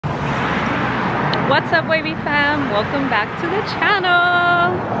What's up, Wavy Fam? Welcome back to the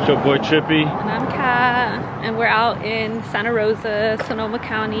channel. It's your boy Trippy. And I'm Kat. And we're out in Santa Rosa, Sonoma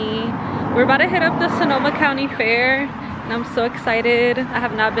County. We're about to hit up the Sonoma County Fair. And I'm so excited. I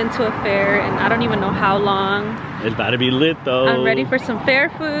have not been to a fair and I don't even know how long. It's about to be lit though. I'm ready for some fair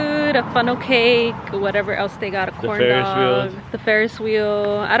food, a funnel cake, whatever else they got, a corn dog, the Ferris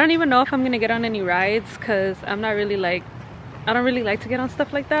wheel. I don't even know if I'm gonna get on any rides because I don't really like to get on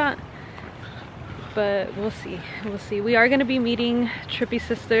stuff like that. But we'll see. We are gonna be meeting Trippy's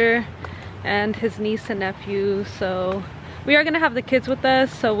sister and his niece and nephew, so we are gonna have the kids with us,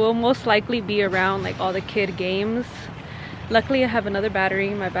 so we'll most likely be around like all the kid games. Luckily I have another battery.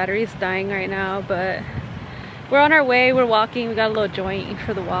 My battery is dying right now, but we're on our way. We're walking. We got a little joint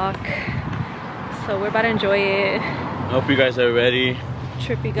for the walk, so we're about to enjoy it. I hope you guys are ready.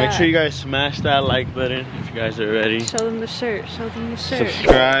 Trippy got. Make sure you guys smash that like button if you guys are ready. Show them the shirt. Show them the shirt.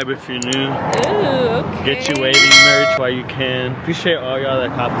 Subscribe if you're new. Ooh, okay. Get your Wavy merch while you can. Appreciate all y'all that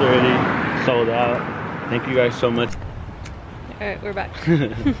copped already. Sold out. Thank you guys so much. Alright, we're back.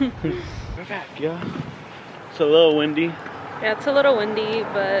 We're back, y'all. It's a little windy. Yeah, it's a little windy,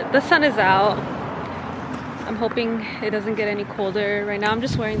 but the sun is out. I'm hoping it doesn't get any colder. Right now I'm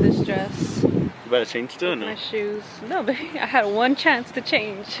just wearing this dress. You better change still, no? My shoes. No, but I had one chance to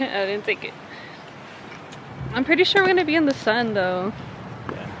change. I didn't take it. I'm pretty sure we're gonna be in the sun though.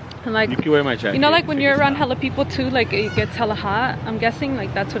 Yeah. And like, you can wear my jacket. You know, like when you're around hella people too, like it gets hella hot. I'm guessing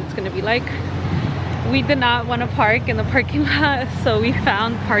like that's what it's gonna be like. We did not want to park in the parking lot, so we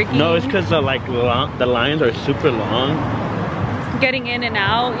found parking. No, it's because the lines are super long. Getting in and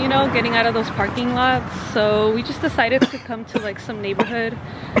out, you know, getting out of those parking lots. So we just decided to come to like some neighborhood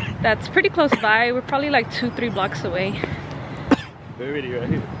that's pretty close by. We're probably like 2-3 blocks away. We're ready right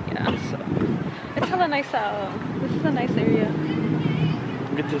here. Yeah, so it's hella nice out. This is a nice area.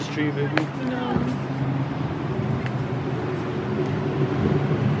 Look at this tree, baby. No.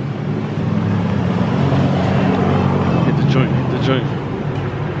 Hit the joint.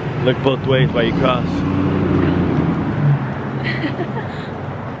 Look both ways while you cross.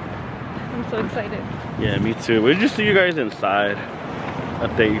 I'm so excited. Yeah, me too. We'll just see you guys inside.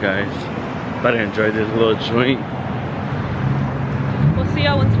 Update you guys. About to enjoy this little joint. We'll see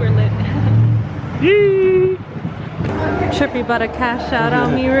y'all once we're lit. Yee! Trippy about to cash out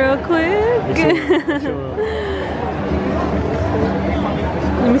on me real quick.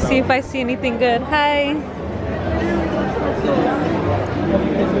 Let me see if I see anything good. Hi.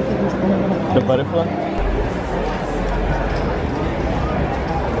 The butterfly?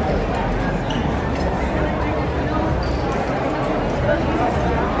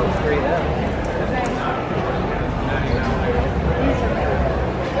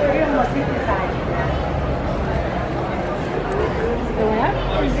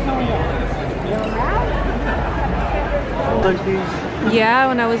 Yeah,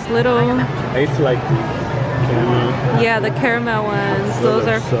 when I was little. I used to like these. Caramel. Yeah, the caramel ones. Those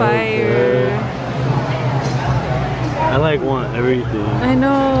are so fire. Good. I like want everything. I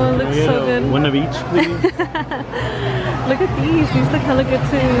know, it looks so good. One of each, please. Look at these. These look hella good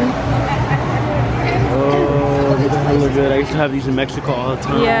too. Oh, these are hella good. I used to have these in Mexico all the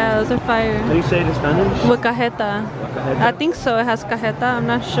time. Yeah, those are fire. How do you say it in Spanish? With cajeta. I think so. It has cajeta. I'm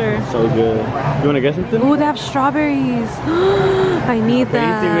not sure. So good. You want to get something? Ooh, they have strawberries. I need that.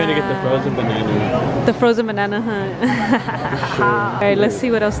 I think we're going to get the frozen banana. The frozen banana, huh? Sure. Alright, let's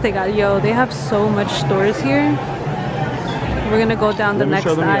see what else they got. Yo, they have so much stores here. We're going to go down the next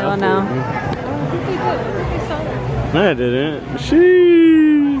aisle now. No, I didn't.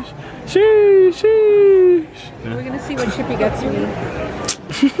 Sheesh. Sheesh. We're going to see what Trippy gets me.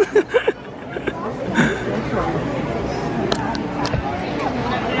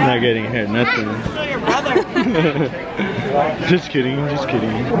 Not getting hit, nothing. Just kidding.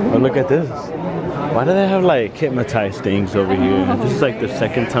 Oh, look at this. Why do they have like hypnotized things over here? This is like the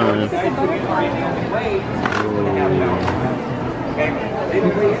second time.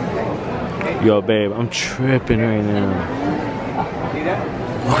 Ooh. Yo, babe, I'm tripping right now.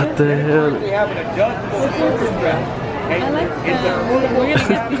 What the hell? I like that. We're going to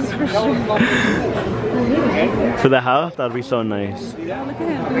get these for sure. For the house, that'd be so nice. Look at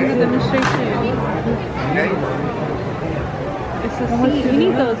him doing the demonstration. It's a seat. You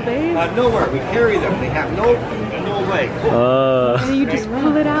need those, babe. Nowhere. We carry them. They have no legs. And you just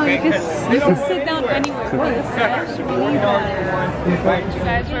pull it out. You can sit down anywhere. For the set, we need that.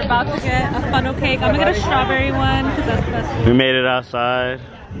 Guys, we're about to get a funnel cake. I'm gonna get a strawberry one because that's the best. We made it outside.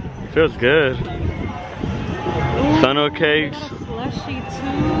 Feels good. Funnel cakes. Slushy too.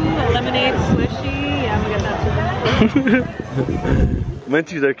 A lemonade slushy. Yeah, I'm gonna get that too.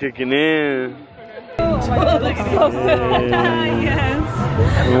 Munchies are kicking in. Yes.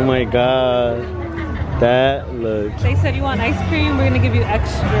 Oh my god. That looks... They said you want ice cream, we're gonna give you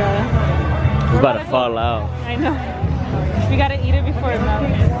extra. It's about to fall out. I know. We gotta eat it before it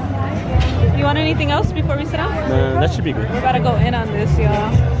melts. You want anything else before we sit down? Nah, that should be good. We're about to go in on this,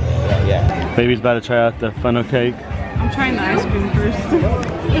 y'all. Yeah. Baby's about to try out the funnel cake. I'm trying the ice cream first.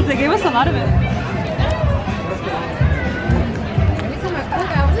 Because they gave us a lot of it.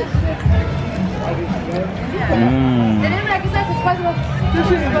 Mmm.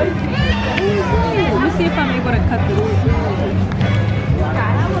 Let me see if I'm able to cut this.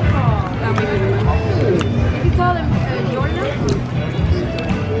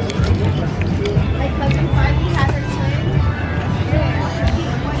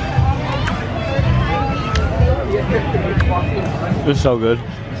 It's so good.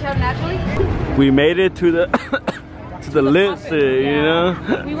 We made it to the to the list, you know.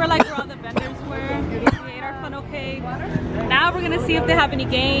 We were like where all the vendors were. We ate our funnel cake. Now we're gonna see if they have any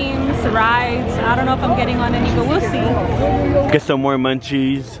games, rides. I don't know if I'm getting on any, but we'll see. Get some more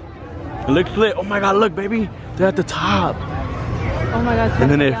munchies. It looks lit. Oh my god, look, baby. They're at the top. Oh my god. And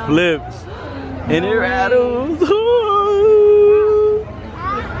then it flips. And it rattles.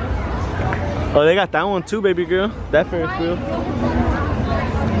 Oh, they got that one too, baby girl. That Ferris wheel.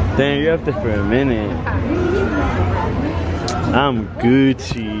 Damn, you're up there for a minute. I'm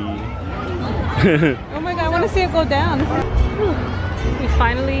Gucci. Oh my god, I want to see it go down. We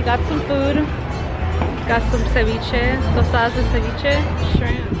finally got some food. Got some ceviche, tostadas de ceviche,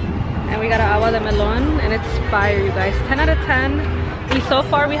 shrimp. And we got an agua de melon, and it's fire, you guys. 10 out of 10. So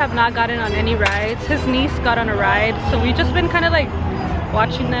far, we have not gotten on any rides. His niece got on a ride, so we've just been kind of like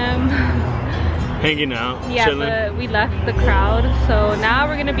watching them. Hanging out, yeah, chilling. But we left the crowd, so now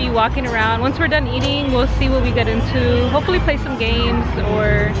we're gonna be walking around. Once we're done eating, we'll see what we get into. Hopefully play some games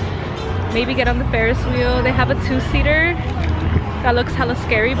or maybe get on the Ferris wheel. They have a 2-seater that looks hella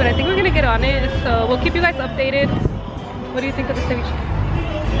scary, but I think we're gonna get on it, so we'll keep you guys updated. What do you think of the ceviche?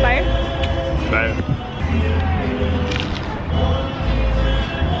 Fire? Fire.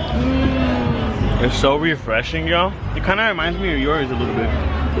 It's so refreshing, y'all. It kind of reminds me of yours a little bit.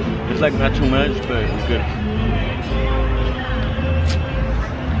 It's like not too much, but it's good.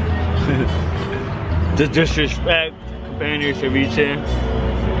 Just disrespect comparing your ceviche.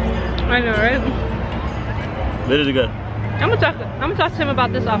 I know, right? This is good. I'm gonna talk to him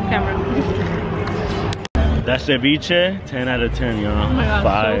about this off camera. That ceviche, 10 out of 10, y'all. Oh my god,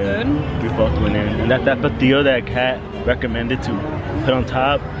 fire. so good. We both went in. And that patillo that Kat recommended to put on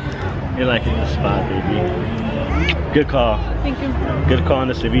top, you're like in the spot, baby. Good call. Thank you. Good call on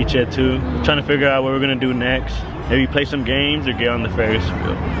the ceviche too. Trying to figure out what we're gonna do next. Maybe play some games or get on the Ferris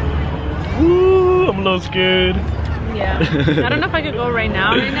wheel. Woo! I'm a little scared. Yeah. I don't know if I could go right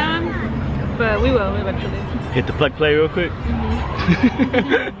now, but we will eventually. Hit the plug play real quick.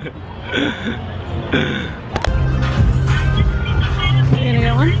 You gonna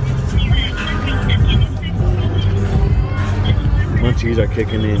get one? Munchies are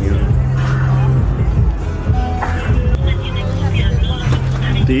kicking in, you know.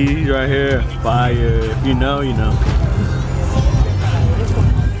 These right here, fire. If you know, you know.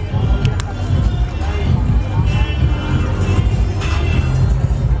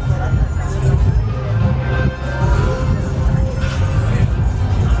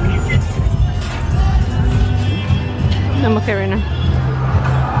 I'm okay right now.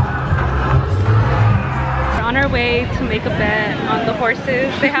 We're on our way to make a bet on the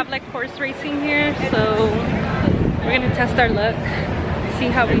horses. They have like horse racing here, so we're gonna test our luck, see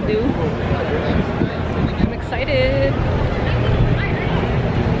how we do. I'm excited.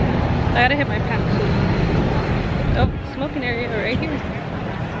 I gotta hit my pants too. Oh, smoking area right here.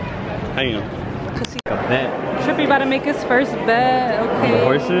 How you know? A bet. Trippy about to make his first bet. Okay. The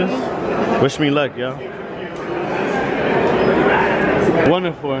horses? Wish me luck, yo. 1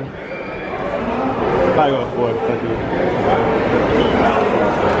 and 4. Probably go 4. Fuck you.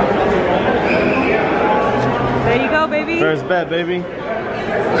 There you go, baby. First bet, baby.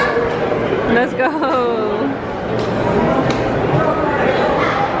 Let's go.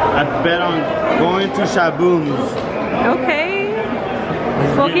 I bet on going to Shaboom's. Okay.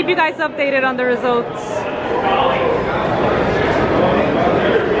 We'll keep you guys updated on the results.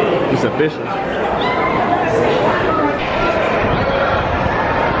 It's official.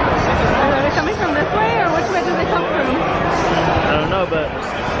 Are they coming from this way, or which way do they come from? I don't know, but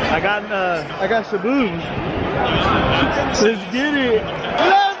I got Shaboom's. Let's get it.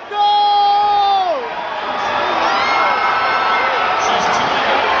 Let's go!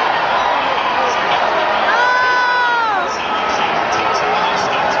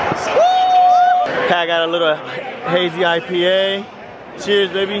 Cat got a little hazy IPA.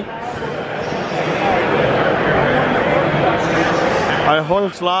 Cheers, baby. Our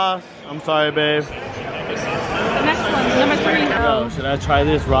horse lost. I'm sorry, babe. The next one, number 3. Yo, should I try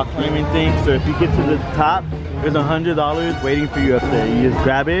this rock climbing thing? So if you get to the top, there's $100 waiting for you up there. You just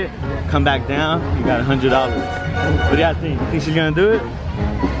grab it, come back down, you got $100. What do y'all think? You think she's gonna do it?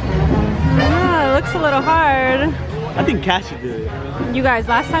 Yeah, it looks a little hard. I think Cat should do it. You guys,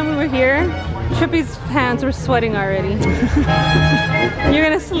 last time we were here, Trippy's hands were sweating already. You're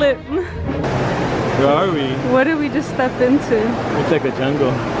gonna slip. Where are we? What did we just step into? Looks like a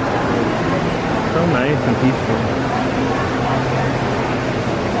jungle. So nice and peaceful.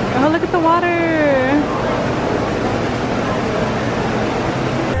 Oh, look at the water.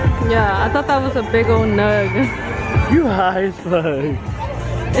 Yeah, I thought that was a big old nug. You high as fuck.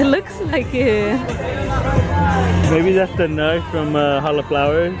 It looks like it. Maybe that's the nug from Hollow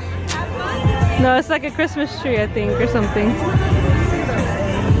Flowers. No, it's like a Christmas tree, I think, or something.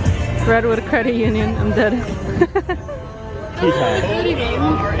 Redwood Credit Union. I'm dead. He's high.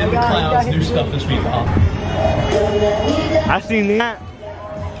 And the clouds, new stuff this week, Bob. I seen that.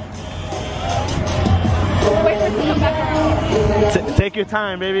 Take your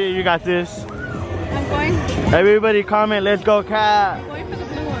time, baby. You got this. I'm going. Everybody comment, let's go, Cat. I'm going for the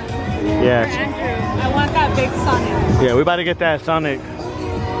blue one. Yeah. For Andrew. I want that big Sonic. Yeah, we about to get that Sonic.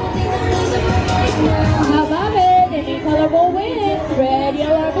 How about it? Any color will win. Red,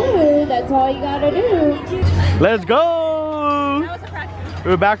 yellow, or blue. That's all you gotta do. Let's go. That was a practice.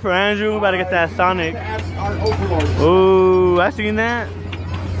 We're back for Andrew. We about to get that Sonic. Ooh, I seen that.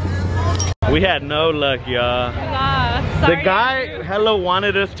 We had no luck, y'all. The guy hella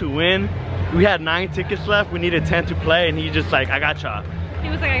wanted us to win. We had 9 tickets left. We needed 10 to play, and he just like, I got y'all. He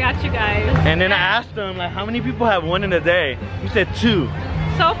was like, I got you guys. And then I asked him, like, how many people have won in a day? He said 2.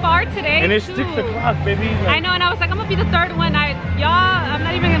 So far today, And it's 2. 6 o'clock, baby. Like, I know, and I was like, I'm gonna be the 3rd one. Y'all, I'm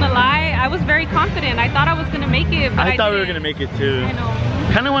not even gonna lie. I was very confident. I thought I was gonna make it, but I thought we were didn't. gonna make it too. I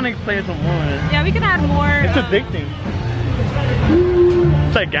know. Kind of want to play some more. Yeah, we can add more. It's addicting.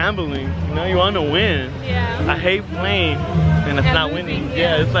 It's like gambling, you know, you want to win. Yeah. I hate playing and it's And not losing, winning.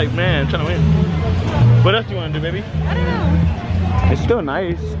 yeah. Yeah, it's like, man, I'm trying to win. What else do you want to do, baby? I don't know. It's still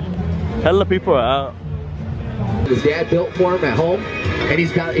nice. Hella people are out. His dad built for him at home, and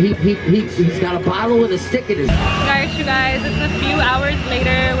he's got he's got a bottle with a stick in his. You guys, it's a few hours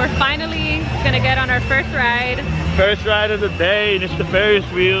later. We're finally gonna get on our first ride. First ride of the day, and it's the Ferris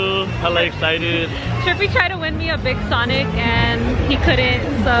wheel. Hella excited. Trippy tried to win me a big Sonic and he couldn't,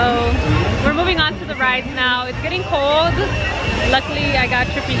 so we're moving on to the rides now. It's getting cold. Luckily, I got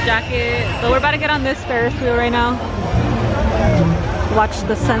Trippy's jacket, but we're about to get on this Ferris wheel right now. Watch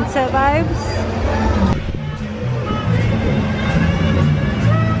the sunset vibes.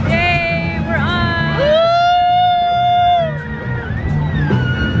 Yay, we're on!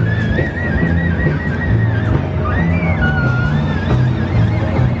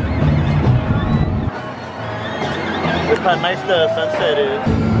 Look how nice the sunset is.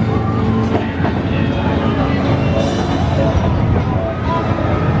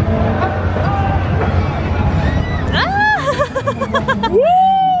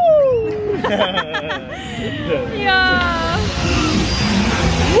 Yeah.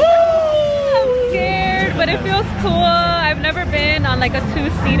 I'm scared, but it feels cool. I've never been on like a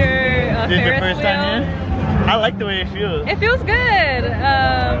 2-seater This is your Ferris first wheel. time here? I like the way it feels. It feels good.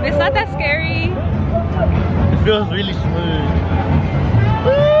 It's not that scary. It feels really smooth.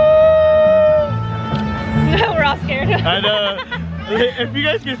 We're all scared. I know. If you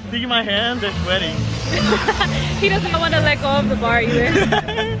guys can see my hands, they're sweating. He doesn't want to let go of the bar either.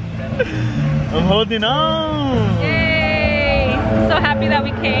 I'm holding on. Yay! So happy that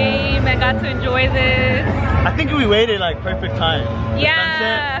we came and got to enjoy this. I think we waited like perfect time. The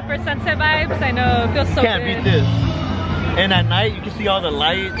Yeah, for sunset vibes, I know. It feels so Can't good. beat this. And at night, you can see all the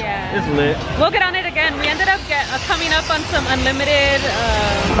lights. Yeah. It's lit. We'll get on it again. We ended up coming up on some unlimited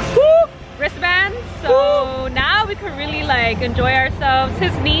wristbands. So now we can really like enjoy ourselves.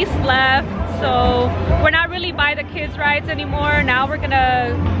 His niece left, so we're not really by the kids' rides anymore. Now we're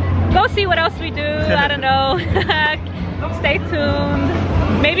gonna go see what else we do. I don't know. Stay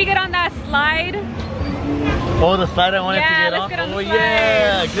tuned. Maybe get on that slide. Oh, the slide I wanted to get let's on. get on the Oh slide.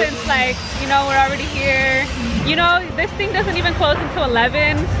 yeah. Good. Since like, you know, we're already here. You know, this thing doesn't even close until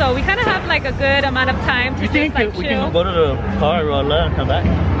 11, so we kind of have like a good amount of time to You think just like we chill. can go to the car, roll out, and come back?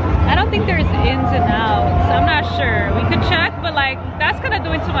 I don't think there's ins and outs. I'm not sure. We could check, but like that's kind of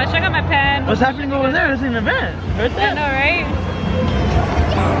doing too much. I got my pen. What's happening over there? It's an event. Right I there. know, right?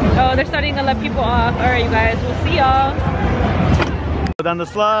 Oh, they're starting to let people off. All right, you guys. We'll see y'all. Go down the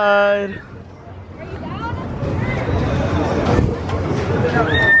slide.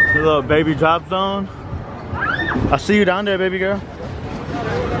 The little baby drop zone. I'll see you down there, baby girl. Oh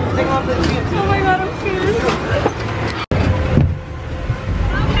my god, I'm scared.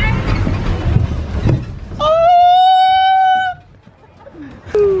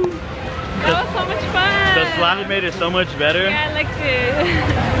 That was so much fun. The slide made it so much better. Yeah, I liked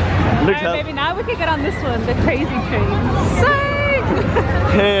it. Looks Alright, baby, now we can get on this one, the crazy train. Psych!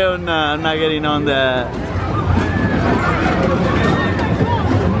 Hell nah, I'm not getting on that.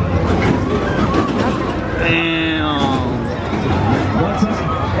 Damn.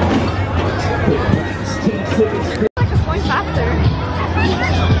 Like it's going faster.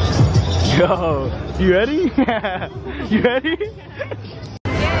 Yo, you ready? You ready?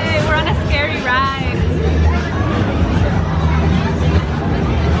 Yay, we're on a scary ride.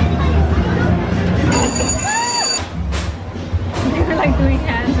 They're like doing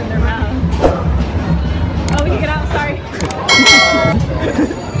hands in their mouth. Oh, we can get out, sorry.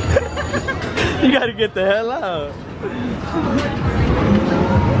 You gotta get the hell out.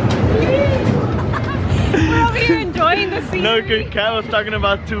 We're over here enjoying the scene. No, cause Kat was talking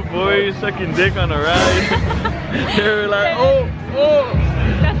about two boys sucking dick on a ride. They were like, oh, oh.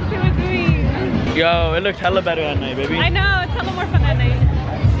 That's what they were doing. Yo, it looks hella better at night, baby. I know, it's hella more fun at night.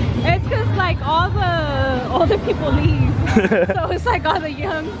 It's cause like all the older people leave. So it's like all the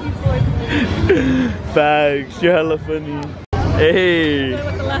young people. Facts, you're hella funny. Hey.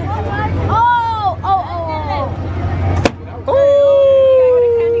 With the left. Oh,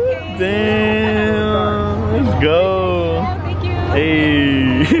 damn. Let's go. Oh, thank you.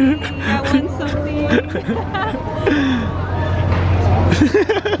 Hey. I won something.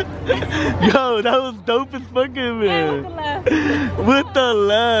 Yo, that was dope as fucking, man. Yeah, with the left. With the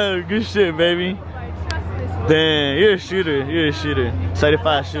left. Good shit, baby. Damn, you're a shooter. You're a shooter.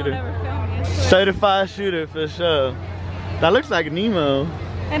 Certified shooter. Certified shooter for sure. That looks like Nemo.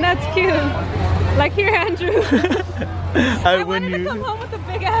 And that's cute. Like here, Andrew. I wanted to come home with a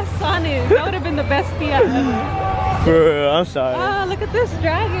big ass Sonic. That would have been the best Tia ever. For real, I'm sorry. Oh, look at this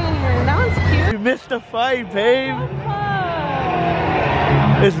dragon. That one's cute. You missed the fight, babe. Oh.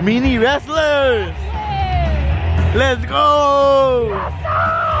 It's mini wrestlers. Yay. Let's go. Let's go.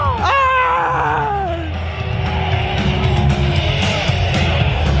 Ah!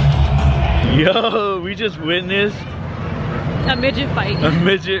 Yo, we just witnessed a midget fight. A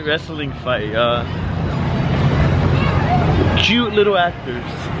midget wrestling fight. Cute little actors.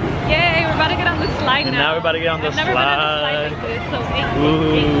 Yay, we're about to get on the slide and now. Now we're about to get on the slide. I've never been on a slide like this, so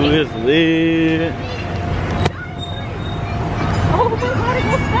ooh, it's lit. Oh my god, it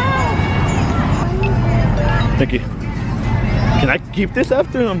goes fast. Thank you. Can I keep this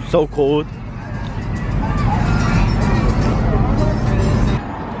after? I'm so cold.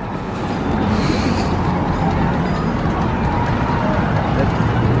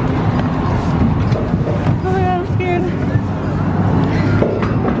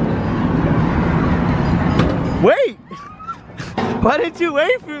 Wait! Why did you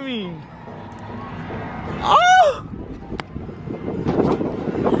wait for me? Oh!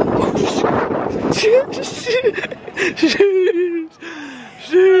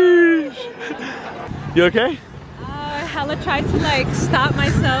 You okay? I hella tried to like stop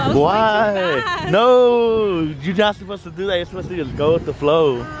myself. Why? No, you're not supposed to do that. You're supposed to just go with the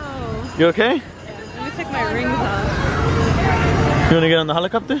flow. Oh. You okay? Yeah, let me take my rings off. You wanna get on the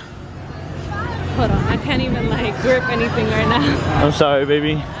helicopter? Hold on, I can't even like grip anything right now. I'm sorry,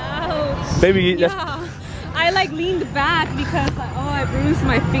 baby. Ouch. Baby, that's... Yeah. I like leaned back because like, oh, I bruised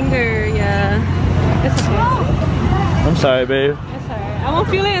my finger. Yeah, it's okay. I'm sorry, babe. It's alright. I won't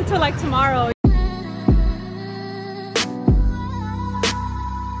feel it until like tomorrow.